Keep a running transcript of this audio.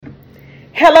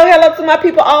Hello to my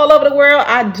people all over the world.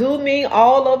 I do mean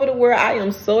all over the world. I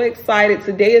am so excited.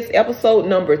 Today is episode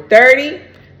number 30.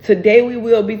 Today we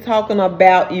will be talking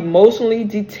about emotionally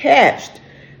detached.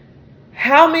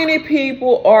 How many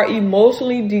people are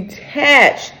emotionally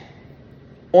detached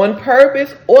on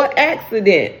purpose or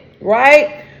accident,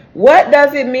 right? What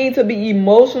does it mean to be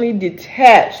emotionally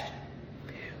detached?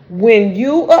 When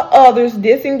you or others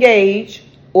disengage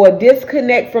or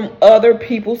disconnect from other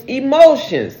people's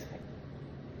emotions.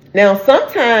 Now,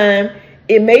 sometimes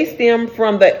it may stem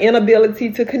from the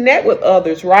inability to connect with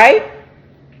others, right?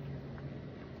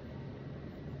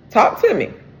 Talk to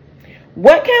me.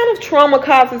 What kind of trauma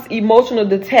causes emotional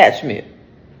detachment?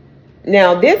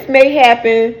 Now, this may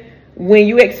happen when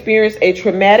you experience a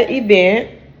traumatic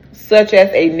event, such as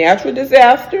a natural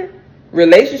disaster,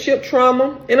 relationship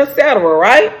trauma, and etc.,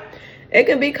 right? It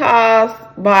can be caused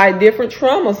by different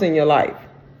traumas in your life.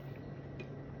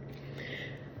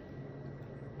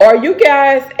 Are you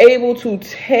guys able to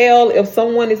tell if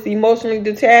someone is emotionally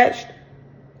detached?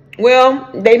 Well,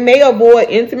 they may avoid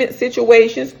intimate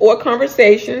situations or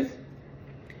conversations,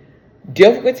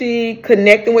 difficulty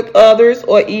connecting with others,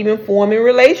 or even forming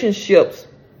relationships.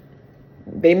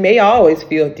 They may always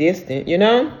feel distant,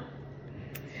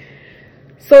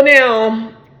 So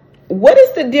now, what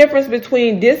is the difference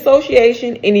between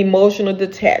dissociation and emotional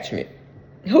detachment?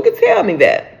 Who can tell me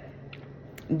that?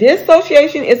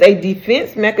 Dissociation is a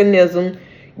defense mechanism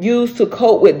used to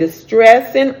cope with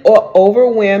distressing or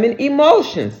overwhelming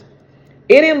emotions.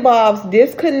 It involves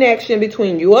disconnection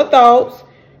between your thoughts,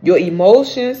 your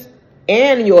emotions,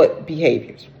 and your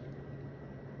behaviors.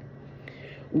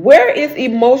 Where is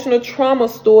emotional trauma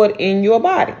stored in your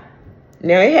body?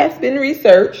 Now, it has been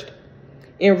researched,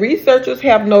 and researchers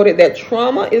have noted that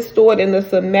trauma is stored in the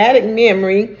somatic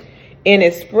memory and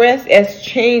expressed as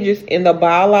changes in the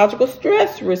biological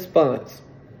stress response.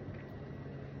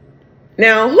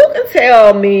 Now, who can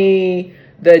tell me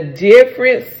the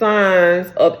different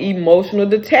signs of emotional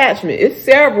detachment? It's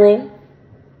several,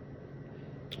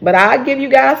 but I'll give you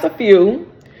guys a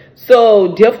few.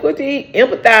 So, difficulty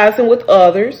empathizing with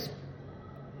others,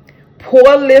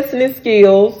 poor listening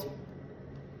skills,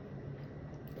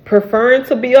 preferring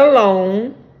to be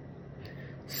alone,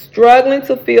 struggling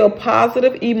to feel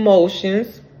positive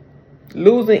emotions,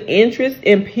 losing interest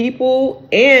in people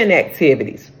and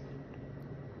activities.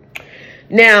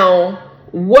 Now,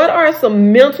 what are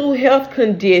some mental health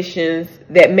conditions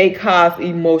that may cause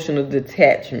emotional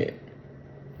detachment?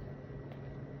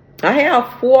 I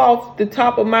have 4 off the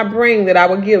top of my brain that I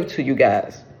will give to you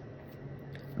guys.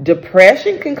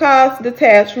 Depression can cause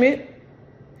detachment.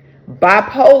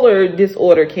 Bipolar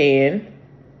disorder can.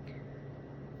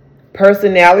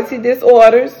 Personality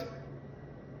disorders,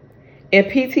 and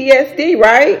PTSD,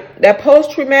 right? That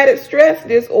post-traumatic stress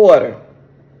disorder.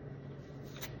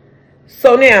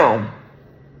 So now,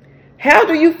 how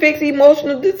do you fix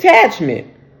emotional detachment?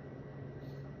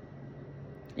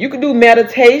 You can do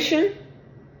meditation.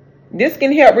 This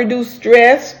can help reduce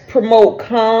stress, promote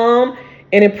calm,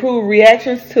 and improve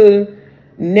reactions to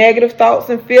negative thoughts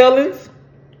and feelings.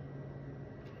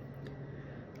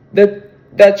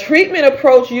 The treatment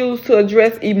approach used to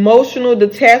address emotional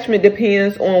detachment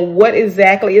depends on what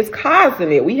exactly is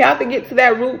causing it. We have to get to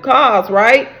that root cause,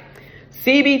 right?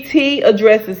 CBT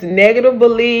addresses negative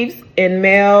beliefs and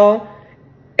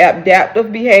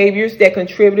maladaptive behaviors that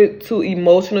contribute to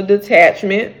emotional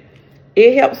detachment.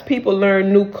 It helps people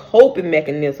learn new coping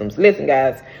mechanisms. Listen,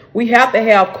 guys, we have to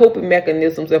have coping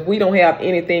mechanisms if we don't have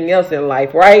anything else in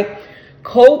life, right?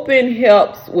 Coping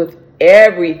helps with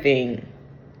everything.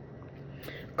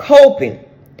 Coping,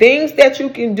 things that you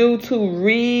can do to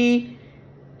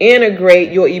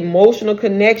reintegrate your emotional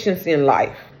connections in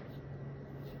life.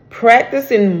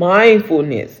 Practicing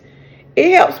mindfulness.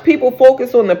 It helps people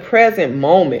focus on the present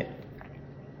moment.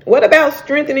 What about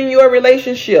strengthening your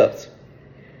relationships?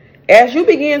 As you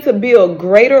begin to build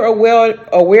greater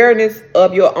awareness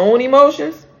of your own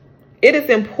emotions, it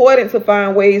is important to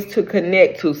find ways to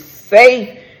connect to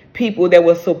safe people that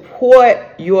will support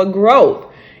your growth.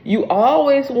 You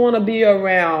always want to be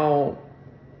around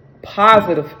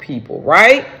positive people,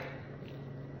 right?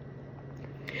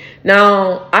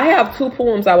 Now, I have 2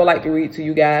 poems I would like to read to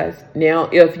you guys. Now,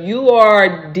 if you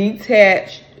are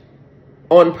detached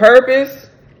on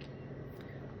purpose,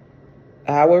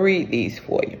 I will read these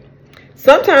for you.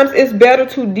 Sometimes it's better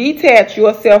to detach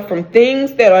yourself from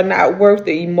things that are not worth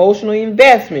the emotional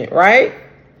investment, right?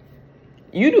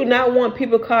 You do not want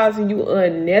people causing you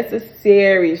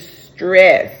unnecessary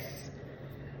stress.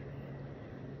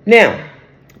 Now,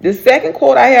 the second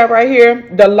quote I have right here,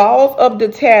 the laws of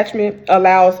detachment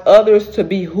allows others to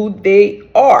be who they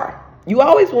are. You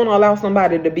always want to allow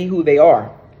somebody to be who they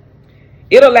are.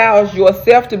 It allows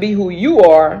yourself to be who you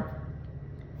are.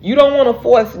 You don't want to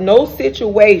force no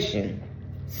situation.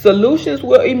 Solutions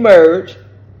will emerge.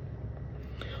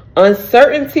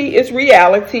 Uncertainty is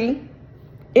reality.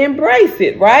 Embrace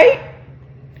it, right?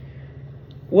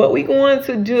 What we're going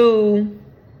to do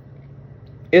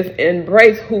is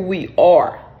embrace who we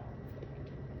are.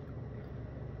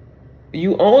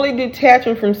 You only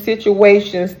detaching from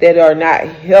situations that are not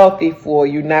healthy for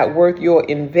you, not worth your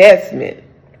investment.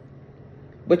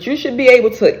 But you should be able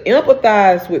to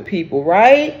empathize with people,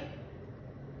 right?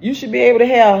 You should be able to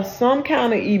have some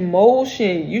kind of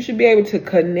emotion. You should be able to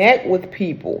connect with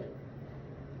people.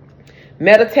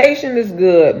 Meditation is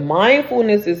good.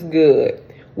 Mindfulness is good.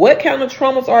 What kind of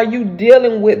traumas are you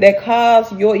dealing with that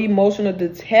cause your emotional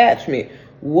detachment?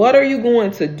 What are you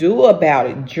going to do about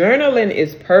it? Journaling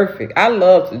is perfect. I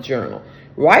love to journal.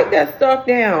 Write that stuff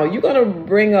down. You're going to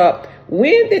bring up,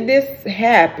 when did this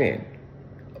happen?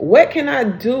 What can I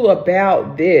do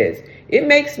about this? It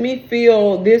makes me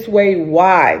feel this way.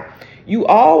 Why? You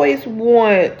always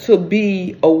want to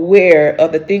be aware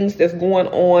of the things that's going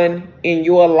on in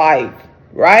your life,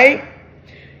 right?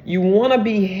 You want to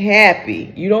be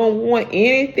happy. You don't want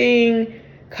anything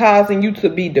causing you to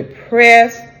be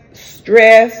depressed,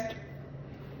 stressed.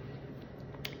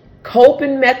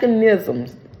 Coping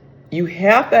mechanisms, you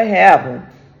have to have them.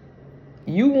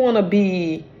 You want to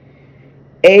be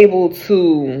able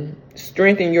to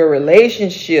strengthen your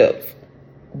relationships,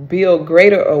 build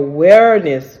greater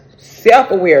awareness,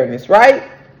 self-awareness, right?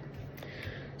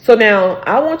 So now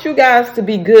I want you guys to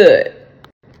be good.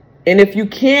 And if you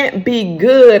can't be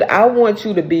good, I want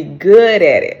you to be good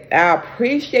at it. I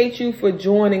appreciate you for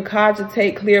joining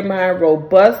Cogitate Clear Mind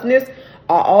Robustness.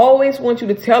 I always want you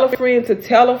to tell a friend to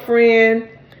tell a friend.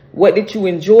 What did you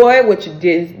enjoy? What you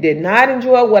did not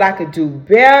enjoy? What I could do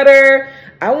better?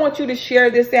 I want you to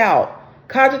share this out.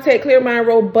 Cogitate Clear Mind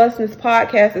Robustness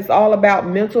podcast is all about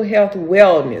mental health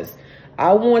wellness.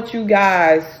 I want you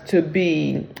guys to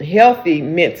be healthy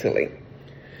mentally.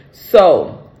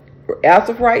 So, as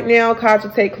of right now,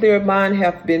 Cogitate Clear Mind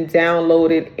have been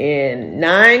downloaded in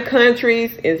 9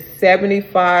 countries and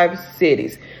 75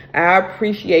 cities. I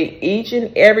appreciate each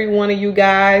and every one of you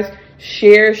guys.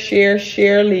 Share,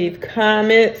 leave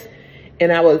comments.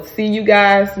 And I will see you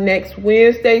guys next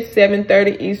Wednesday,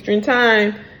 7:30 Eastern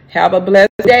Time. Have a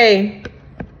blessed day.